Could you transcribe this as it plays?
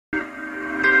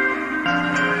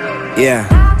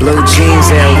Yeah, blue jeans,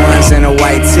 Air Ones, and a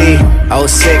white tee.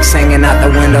 06 hanging out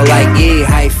the window like E.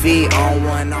 High feet on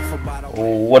one off a bottle.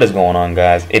 What is going on,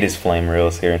 guys? It is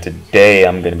Flamerailzzz here, and today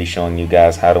I'm going to be showing you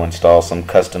guys how to install some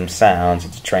custom sounds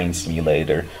into Trainz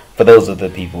Simulator. For those of the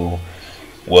people,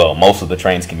 well, most of the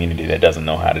Trainz community that doesn't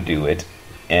know how to do it.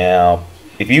 Now,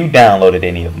 if you downloaded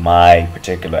any of my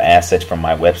particular assets from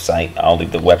my website, I'll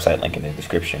leave the website link in the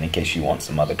description in case you want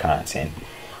some other content.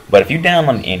 But if you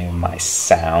download any of my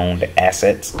sound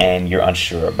assets and you're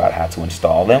unsure about how to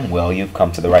install them, well, you've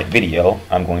come to the right video.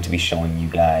 I'm going to be showing you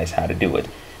guys how to do it.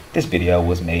 This video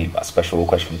was made by special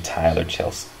request from Tyler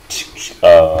Chelsea, my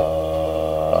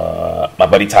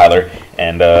buddy Tyler,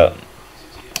 and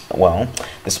well,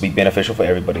 this will be beneficial for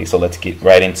everybody, so let's get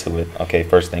right into it. Okay,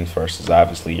 first things first is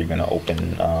obviously you're going to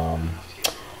open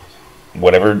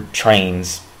whatever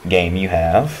Trainz game you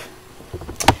have.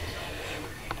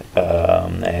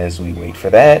 As we wait for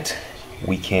that,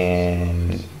 we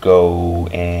can go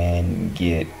and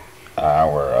get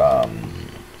our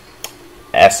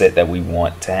asset that we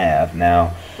want to have.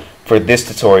 Now, for this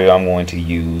tutorial, I'm going to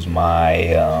use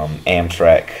my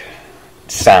Amtrak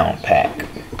sound pack.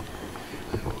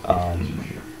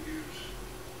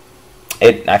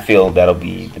 I feel that'll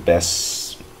be the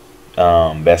best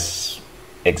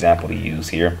example to use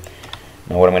here.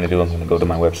 Now what I'm going to do is I'm going to go to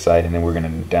my website and then we're going to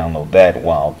download that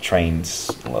while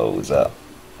Trainz loads up.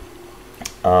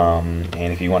 And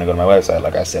if you want to go to my website,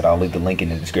 like I said, I'll leave the link in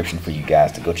the description for you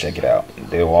guys to go check it out.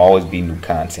 There will always be new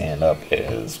content up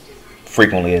as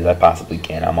frequently as I possibly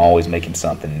can. I'm always making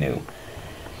something new.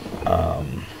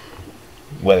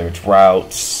 Whether it's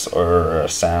routes or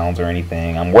sounds or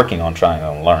anything, I'm working on trying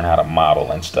to learn how to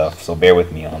model and stuff, so bear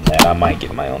with me on that. I might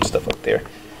get my own stuff up there.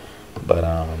 But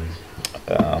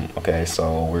okay,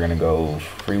 so we're gonna go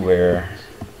freeware,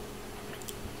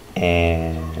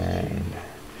 and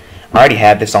I already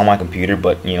have this on my computer,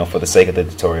 but you know, for the sake of the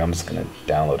tutorial, I'm just gonna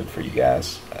download it for you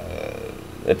guys.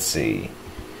 Let's see.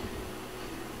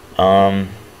 Okay,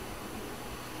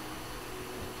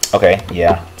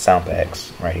 yeah, sound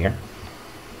packs right here.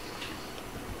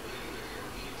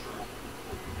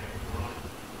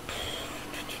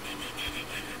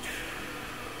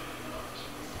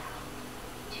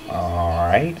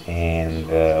 Alright, and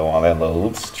while that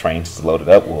loads, Trainz is loaded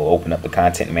up, we'll open up the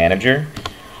content manager.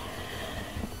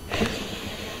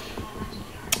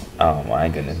 Oh my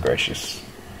goodness gracious.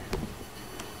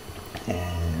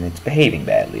 And it's behaving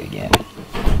badly again.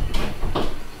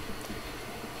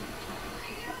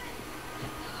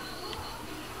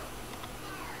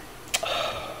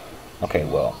 Okay,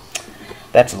 well,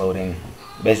 that's loading.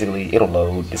 Basically, it'll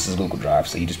load. This is Google Drive,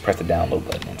 so you just press the download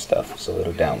button and stuff, so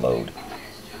it'll download.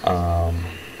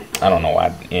 I don't know why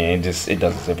it does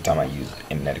this every time I use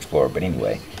Internet Explorer, but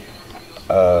anyway,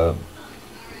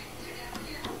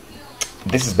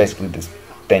 this is basically this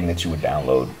thing that you would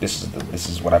download. This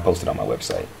is what I posted on my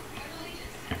website.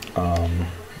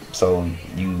 So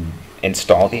you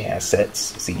install the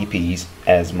assets, CDPs,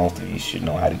 as most of you should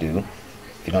know how to do.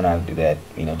 If you don't know how to do that,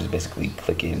 you know, just basically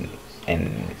click in,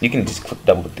 and you can just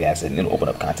double click the asset and it'll open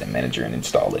up Content Manager and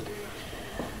install it.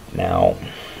 Now,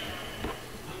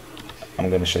 I'm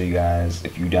going to show you guys,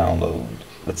 if you download,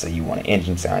 let's say you want an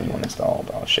engine sound you want to install,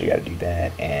 I'll show you how to do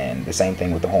that. And the same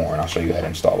thing with the horn, I'll show you how to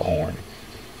install a horn.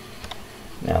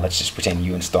 Now let's just pretend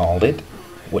you installed it.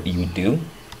 What you would do,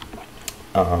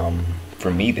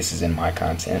 for me, this is in my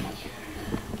content,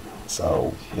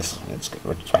 so it's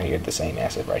right here, the same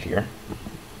asset right here.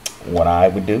 What I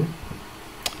would do,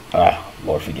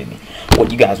 Lord forgive me,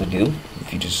 what you guys would do,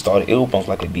 if you just started, it'll most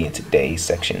likely be in today's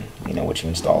section, you know, what you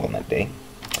installed on that day.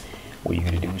 What you're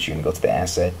going to do is you're going to go to the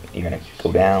asset, you're going to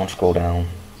go down, scroll down,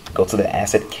 go to the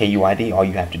asset KUID. All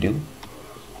you have to do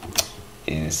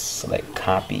is select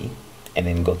copy and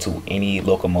then go to any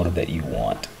locomotive that you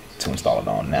want to install it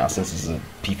on. Now, since this is a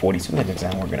P42 engine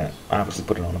sound, we're going to obviously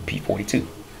put it on a P42.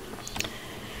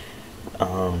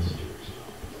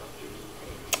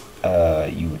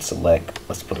 You would select,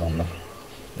 let's put it on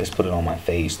my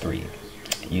phase 3.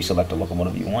 You select the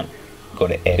locomotive you want, go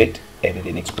to edit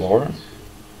in Explorer.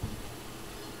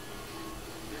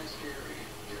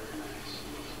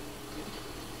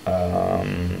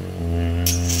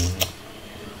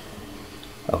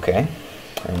 Okay,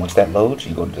 and once that loads,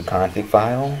 you go to the config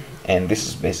file, and this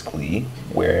is basically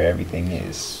where everything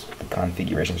is, the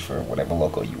configurations for whatever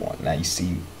loco you want. Now you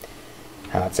see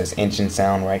how it says engine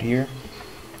sound right here.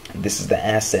 This is the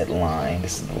asset line,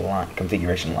 this is the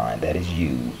configuration line that is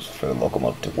used for the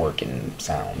locomotive to work and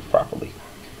sound properly.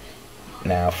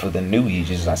 Now for the new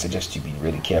users, I suggest you be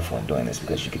really careful in doing this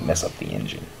because you can mess up the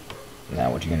engine.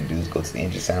 Now what you're going to do is go to the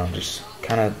engine sound, just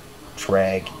kind of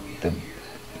drag the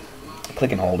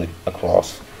click and hold it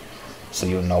across so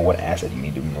you'll know what asset you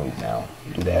need to remove. Now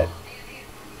do that,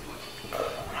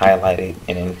 highlight it,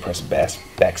 and then press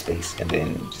backspace, and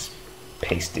then just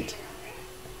paste it.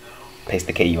 Paste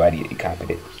the KUID that you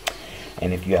copied it.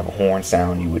 And if you have a horn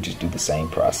sound, you would just do the same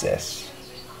process.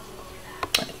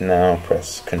 Now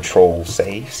press Control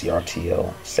Save,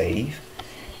 CRTL save,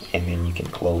 and then you can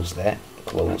close that,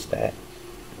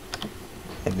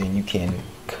 and then you can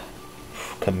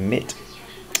commit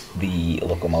the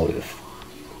locomotive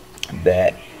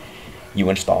that you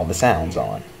installed the sounds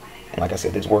on. And like I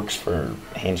said, this works for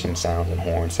engine sounds and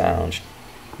horn sounds.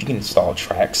 You can install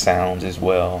track sounds as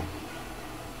well.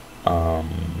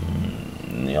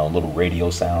 You know, little radio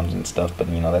sounds and stuff, but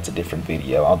you know, that's a different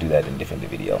video. I'll do that in a different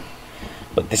video.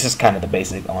 But this is kind of the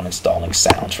basic on installing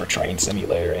sounds for Trainz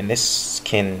Simulator, and this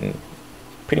can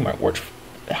pretty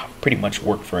much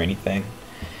work for anything.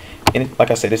 And like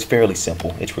I said, it's fairly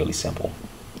simple. It's really simple,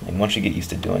 and once you get used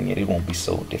to doing it, it won't be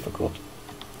so difficult.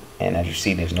 And as you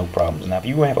see, there's no problems. Now, if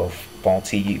you have a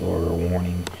faulty or a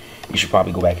warning, you should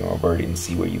probably go back and revert it and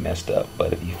see where you messed up.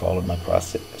 But if you followed my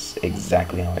process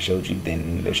exactly how I showed you,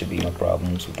 then there should be no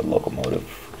problems with the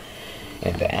locomotive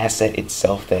and the asset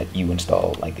itself that you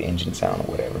installed, like the engine sound or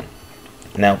whatever.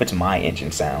 Now, if it's my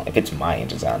engine sound,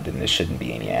 then there shouldn't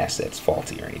be any assets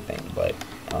faulty or anything. But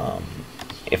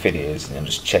if it is, then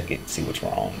just check it, see what's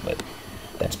wrong. But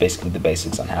that's basically the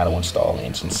basics on how to install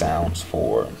engine sounds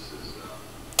for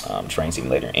Trainz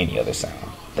Simulator, any other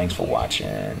sound. Thanks for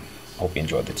watching. Hope you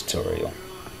enjoyed the tutorial.